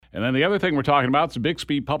And then the other thing we're talking about is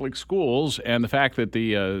Bixby Public Schools and the fact that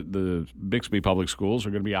the Bixby Public Schools are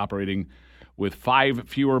going to be operating with 5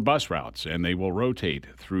 fewer bus routes, and they will rotate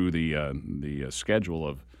through the schedule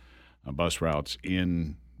of bus routes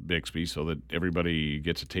in Bixby so that everybody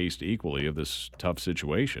gets a taste equally of this tough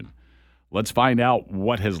situation. Let's find out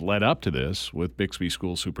what has led up to this with Bixby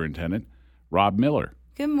School Superintendent Rob Miller.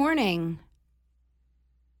 Good morning.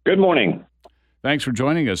 Good morning. Thanks for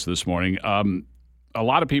joining us this morning. A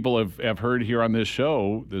lot of people have heard here on this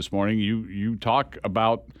show this morning, you talk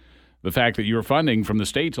about the fact that your funding from the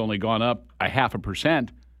state's only gone up 0.5%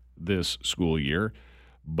 this school year,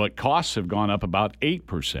 but costs have gone up about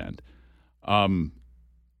 8%.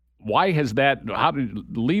 Why has that, how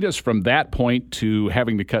did lead us from that point to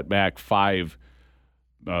having to cut back 5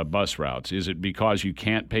 bus routes? Is it because you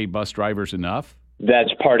can't pay bus drivers enough?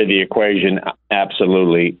 That's part of the equation,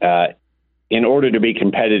 absolutely. In order to be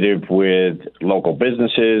competitive with local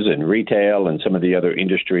businesses and retail and some of the other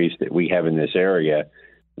industries that we have in this area,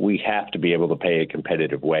 we have to be able to pay a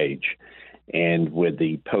competitive wage. And with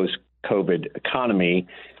the post-COVID economy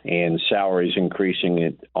and salaries increasing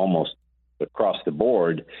it almost across the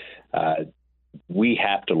board, we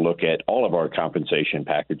have to look at all of our compensation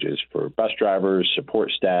packages for bus drivers, support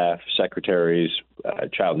staff, secretaries,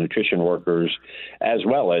 child nutrition workers, as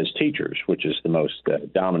well as teachers, which is the most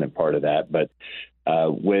dominant part of that. But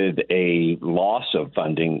with a loss of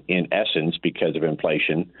funding, in essence, because of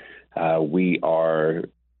inflation, our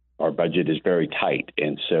budget is very tight.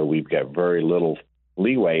 And so we've got very little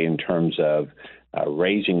leeway in terms of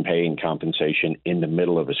raising pay and compensation in the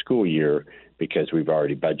middle of a school year because we've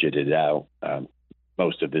already budgeted out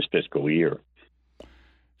most of this fiscal year.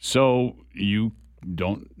 So you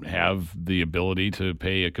don't have the ability to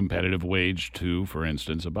pay a competitive wage to, for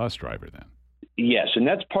instance, a bus driver then? Yes, and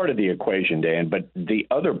that's part of the equation, Dan. But the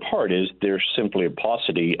other part is there's simply a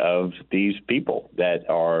paucity of these people that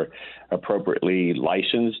are appropriately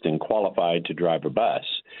licensed and qualified to drive a bus.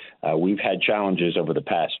 We've had challenges over the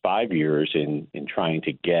past 5 years in trying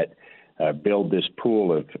to build this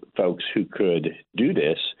pool of folks who could do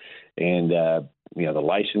this. And, the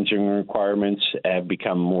licensing requirements have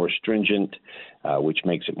become more stringent, which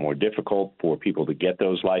makes it more difficult for people to get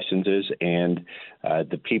those licenses. And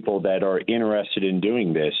the people that are interested in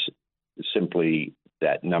doing this, simply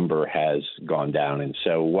that number has gone down. And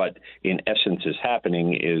so what, in essence, is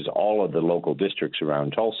happening is all of the local districts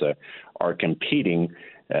around Tulsa are competing,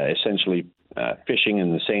 essentially fishing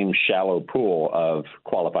in the same shallow pool of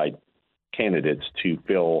qualified candidates to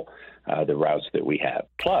fill the routes that we have.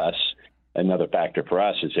 Plus, another factor for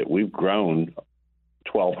us is that we've grown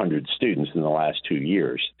 1,200 students in the last 2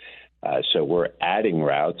 years. So we're adding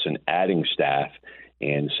routes and adding staff.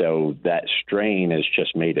 And so that strain has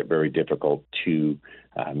just made it very difficult to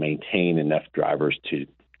maintain enough drivers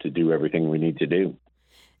to do everything we need to do.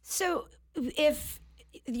 So if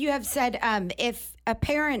you have said if a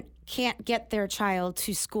parent can't get their child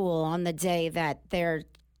to school on the day that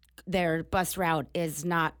their bus route is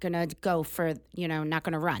not going to go for, not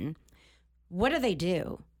going to run, what do they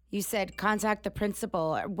do? You said contact the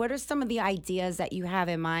principal. What are some of the ideas that you have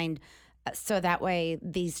in mind so that way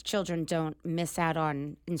these children don't miss out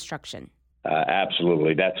on instruction?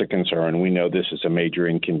 Absolutely. That's a concern. We know this is a major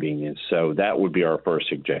inconvenience. So that would be our first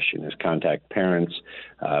suggestion is contact parents,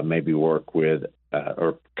 maybe work with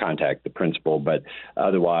or contact the principal, but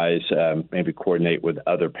otherwise maybe coordinate with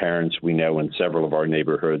other parents. We know in several of our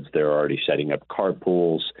neighborhoods they're already setting up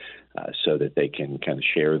carpools so that they can kind of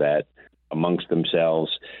share that amongst themselves.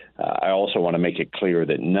 I also want to make it clear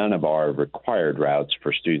that none of our required routes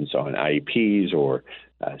for students on IEPs or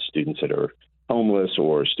students that are homeless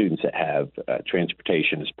or students that have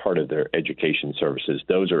transportation as part of their education services,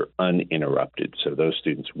 those are uninterrupted. So those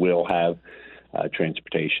students will have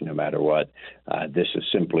transportation no matter what. This is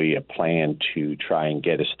simply a plan to try and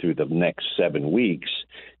get us through the next 7 weeks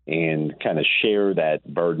and kind of share that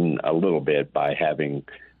burden a little bit by having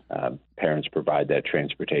parents provide that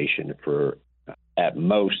transportation for at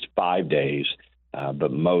most 5 days,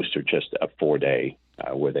 but most are just a 4-day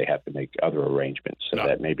where they have to make other arrangements. So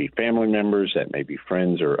that may be family members, that may be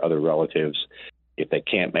friends or other relatives. If they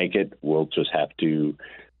can't make it, we'll just have to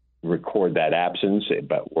record that absence,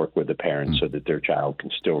 but work with the parents so that their child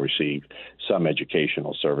can still receive some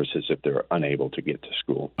educational services if they're unable to get to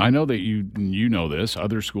school. I know that you know this.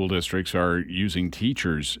 Other school districts are using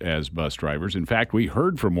teachers as bus drivers. In fact, we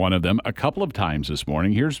heard from one of them a couple of times this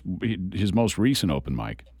morning. Here's his most recent open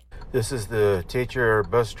mic. This is the teacher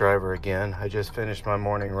bus driver again. I just finished my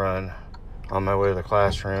morning run on my way to the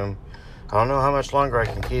classroom. I don't know how much longer I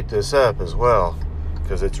can keep this up as well.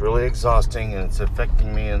 because it's really exhausting and it's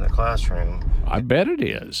affecting me in the classroom. I bet it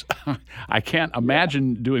is. I can't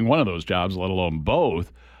imagine doing one of those jobs, let alone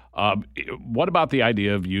both. What about the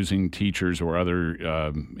idea of using teachers or other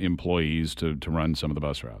employees to run some of the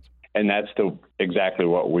bus routes? And that's exactly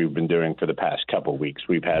what we've been doing for the past couple of weeks.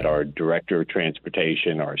 We've had our director of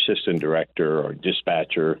transportation, our assistant director, our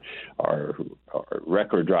dispatcher, our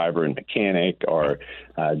record driver and mechanic, our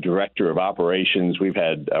director of operations. We've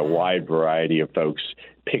had a wide variety of folks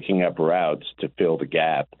picking up routes to fill the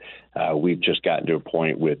gap. We've just gotten to a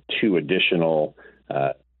point with 2 additional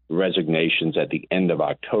resignations at the end of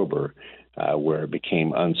October where it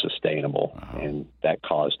became unsustainable. Wow. And that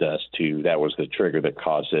was the trigger that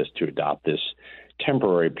caused us to adopt this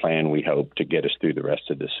temporary plan, we hope, to get us through the rest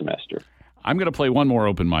of the semester. I'm going to play one more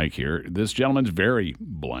open mic here. This gentleman's very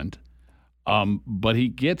blunt, but he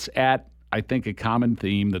gets at, I think, a common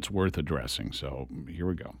theme that's worth addressing. So here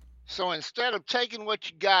we go. So instead of taking what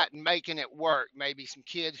you got and making it work, maybe some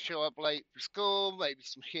kids show up late for school, maybe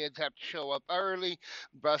some kids have to show up early,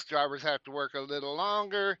 bus drivers have to work a little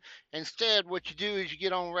longer. Instead, what you do is you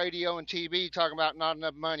get on radio and TV talking about not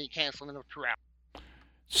enough money, canceling the route.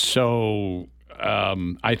 So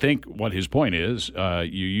I think what his point is,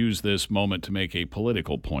 you use this moment to make a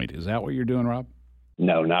political point. Is that what you're doing, Rob?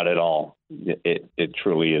 No, not at all. It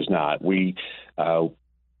truly is not. We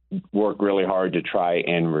work really hard to try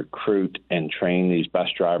and recruit and train these bus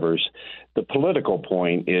drivers. The political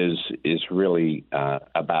point is really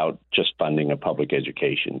about just funding of public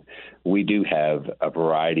education. We do have a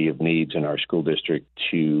variety of needs in our school district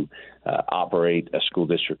to operate a school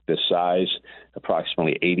district this size.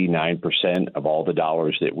 Approximately 89% of all the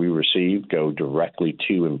dollars that we receive go directly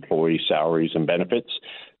to employee salaries and benefits.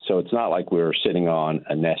 So it's not like we're sitting on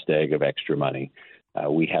a nest egg of extra money.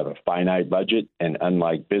 We have a finite budget, and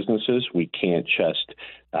unlike businesses, we can't just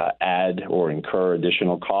add or incur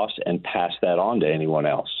additional costs and pass that on to anyone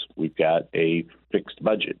else. We've got a fixed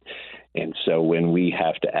budget. And so when we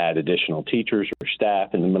have to add additional teachers or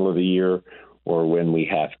staff in the middle of the year, or when we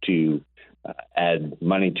have to add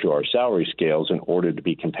money to our salary scales in order to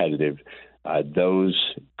be competitive,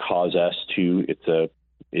 those cause us to,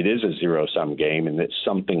 it is a zero-sum game, and that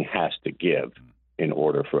something has to give in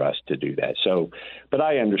order for us to do that. So, but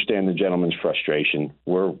I understand the gentleman's frustration.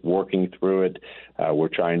 We're working through it. We're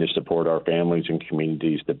trying to support our families and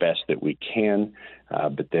communities the best that we can.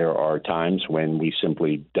 But there are times when we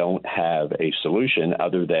simply don't have a solution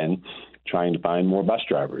other than trying to find more bus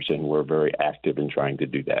drivers, and we're very active in trying to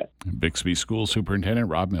do that. Bixby School Superintendent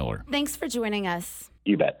Rob Miller. Thanks for joining us.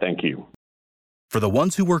 You bet. Thank you. For the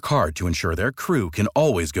ones who work hard to ensure their crew can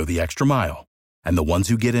always go the extra mile, and the ones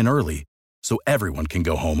who get in early so everyone can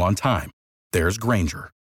go home on time, there's Grainger,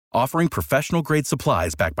 offering professional-grade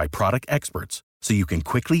supplies backed by product experts so you can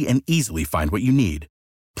quickly and easily find what you need.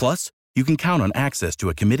 Plus, you can count on access to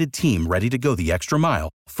a committed team ready to go the extra mile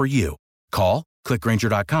for you. Call, click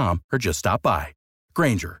Grainger.com, or just stop by.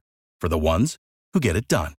 Grainger, for the ones who get it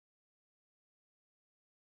done.